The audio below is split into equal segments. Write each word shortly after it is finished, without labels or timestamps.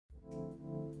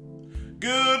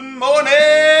Good morning,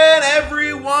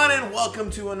 everyone, and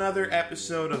welcome to another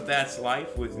episode of That's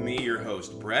Life with me, your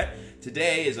host, Brett.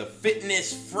 Today is a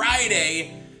Fitness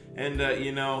Friday, and,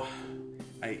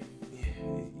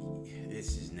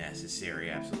 this is necessary,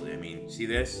 absolutely. I mean, see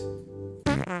this?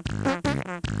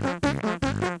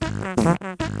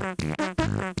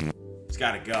 It's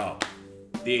gotta go.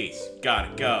 These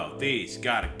gotta go. These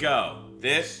gotta go.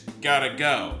 This gotta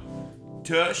go.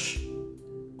 Tush?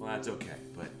 Well, that's okay,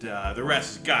 but the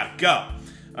rest has gotta go.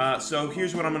 So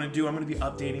here's what I'm gonna do. I'm gonna be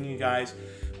updating you guys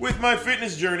with my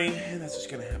fitness journey, and that's just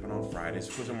gonna happen on Fridays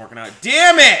because I'm working out.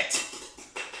 Damn it!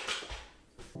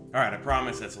 Alright, I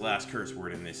promise that's the last curse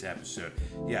word in this episode.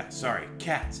 Yeah, sorry,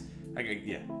 cats.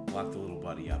 Lock the little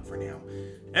buddy up for now.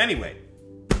 Anyway,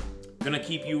 gonna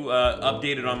keep you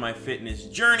updated on my fitness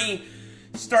journey.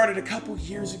 Started a couple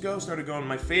years ago, started going to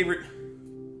my favorite,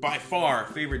 by far,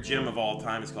 favorite gym of all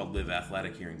time. It's called Live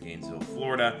Athletic here in Gainesville,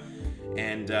 Florida.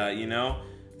 And,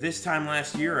 this time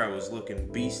last year I was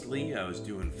looking beastly. I was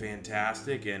doing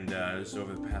fantastic. And just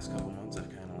over the past couple months I've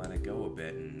kind of let it go a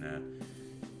bit. And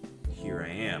here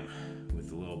I am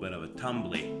with a little bit of a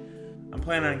tumbly. I'm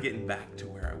planning on getting back to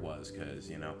where I was because,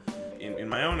 in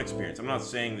my own experience, I'm not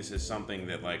saying this is something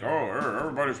that like, oh,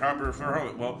 everybody's happier if they're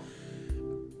healthy. Well,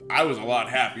 I was a lot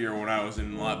happier when I was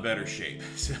in a lot better shape.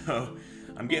 So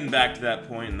I'm getting back to that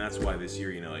point, and that's why this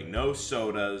year, no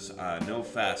sodas, no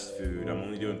fast food. I'm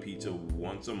only doing pizza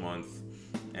once a month.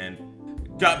 And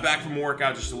got back from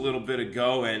workout just a little bit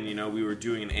ago, and, we were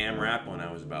doing an AMRAP when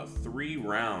I was about 3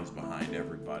 rounds behind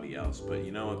everybody else. But,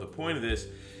 the point of this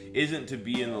isn't to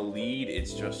be in the lead,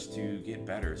 it's just to get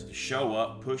better. It's to show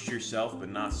up, push yourself, but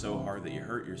not so hard that you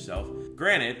hurt yourself.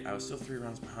 Granted, I was still 3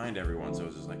 rounds behind everyone, so it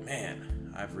was just like,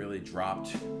 man, I've really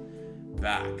dropped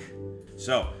back.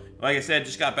 So, like I said,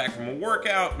 just got back from a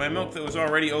workout. My milk that was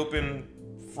already open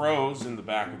froze in the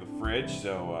back of the fridge,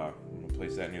 so I'm gonna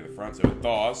place that near the front so it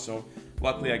thaws. So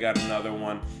luckily I got another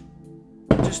one.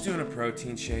 Just doing a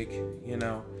protein shake,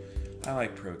 I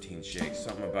like protein shakes.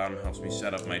 Something about them helps me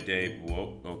set up my day.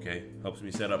 Helps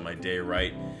me set up my day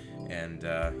right. And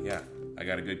I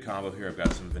got a good combo here. I've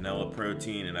got some vanilla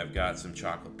protein and I've got some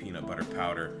chocolate peanut butter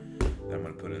powder that I'm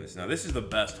gonna put in this. Now this is the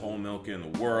best whole milk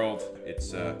in the world.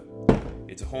 It's a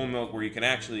whole milk where you can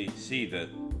actually see the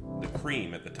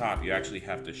cream at the top. You actually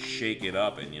have to shake it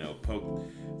up and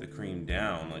poke the cream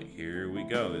down. Like, here we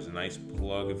go. There's a nice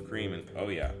plug of cream, and oh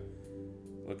yeah,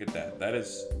 look at that. That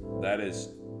is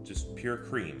just pure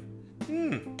cream.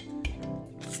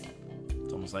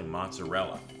 It's almost like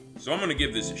mozzarella. So I'm gonna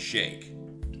give this a shake.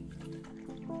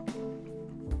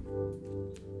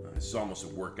 This is almost a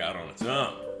workout on its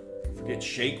own. Forget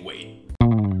shake weight.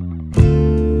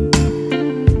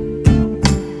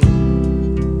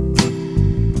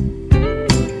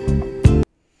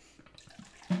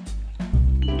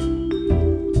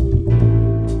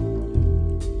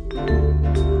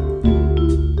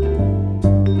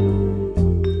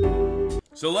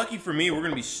 So lucky for me, we're going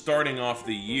to be starting off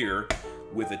the year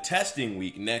with a testing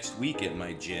week next week at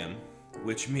my gym,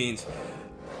 which means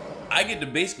I get to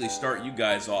basically start you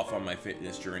guys off on my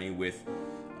fitness journey with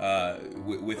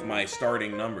my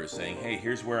starting numbers, saying, hey,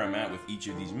 here's where I'm at with each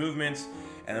of these movements,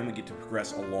 and then we get to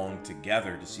progress along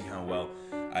together to see how well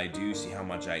I do, see how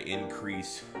much I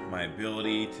increase my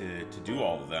ability to do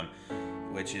all of them,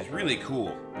 which is really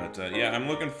cool. But I'm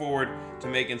looking forward to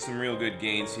making some real good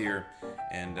gains here.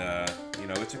 And,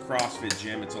 it's a CrossFit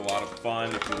gym. It's a lot of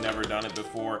fun if you've never done it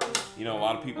before. A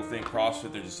lot of people think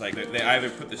CrossFit, they're just like, they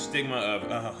either put the stigma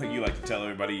of, you like to tell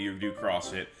everybody you do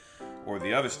CrossFit, or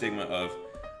the other stigma of,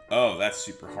 oh, that's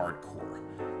super hardcore.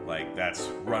 Like, that's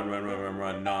run,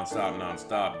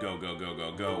 nonstop,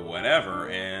 go, whatever.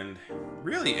 And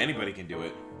really, anybody can do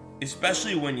it.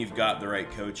 Especially when you've got the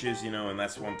right coaches, and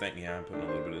that's one thing. Yeah, I'm putting a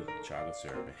little bit of chocolate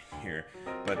syrup in here.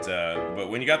 But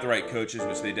when you got the right coaches,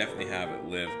 which they definitely have at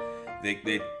Live,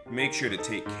 they make sure to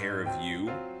take care of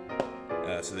you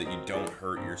so that you don't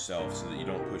hurt yourself, so that you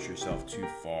don't push yourself too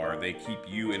far. They keep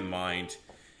you in mind,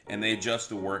 and they adjust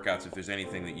the workouts if there's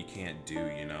anything that you can't do,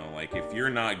 Like, if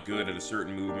you're not good at a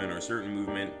certain movement, or a certain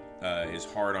movement is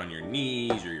hard on your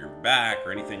knees or your back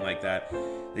or anything like that,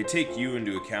 they take you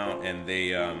into account and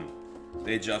they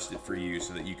adjust it for you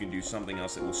so that you can do something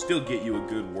else that will still get you a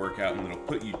good workout and that'll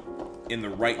put you in the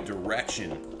right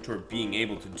direction toward being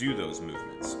able to do those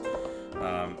movements,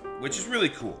 which is really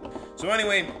cool. So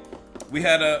anyway, we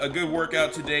had a good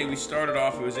workout today. We started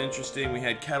off, it was interesting. We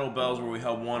had kettlebells where we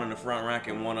held one in the front rack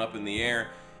and one up in the air.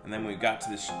 And then we got to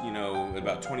this,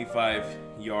 about 25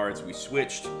 yards, we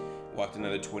switched, walked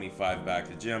another 25 back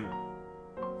to the gym.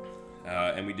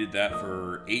 And we did that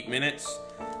for 8 minutes,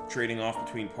 trading off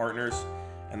between partners.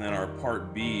 And then our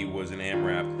part B was an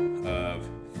AMRAP of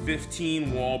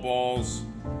 15 wall balls,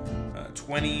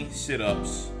 20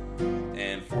 sit-ups,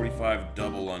 and 45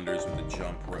 double unders with a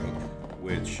jump rope,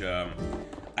 which I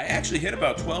actually hit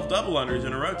about 12 double unders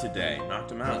in a row today. Knocked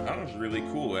them out. That was really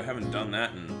cool. I haven't done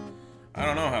that in I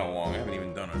don't know how long. I haven't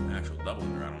even done an actual double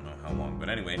under. I don't know how long. But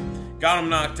anyway, got them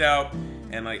knocked out,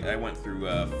 and I went through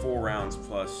 4 rounds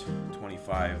plus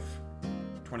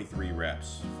 23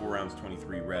 reps. 4 rounds,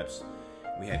 23 reps.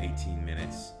 We had 18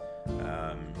 minutes.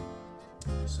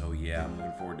 So yeah, I'm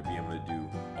looking forward to being able to do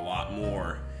a lot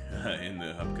more in the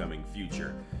upcoming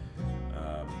future.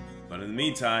 But in the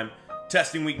meantime,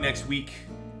 testing week next week.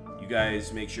 You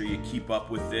guys make sure you keep up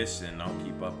with this, and I'll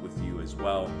keep up with you as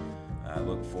well. I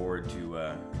look forward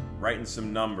to writing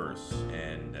some numbers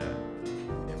and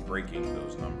breaking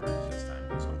those numbers as time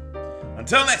goes on.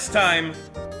 Until next time,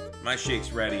 my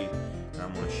shake's ready, and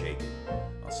I'm going to shake it.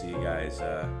 I'll see you guys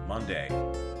Monday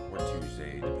or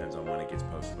Tuesday, depends on when it gets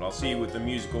posted. But I'll see you with the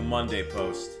Musical Monday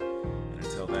post. And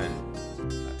until then,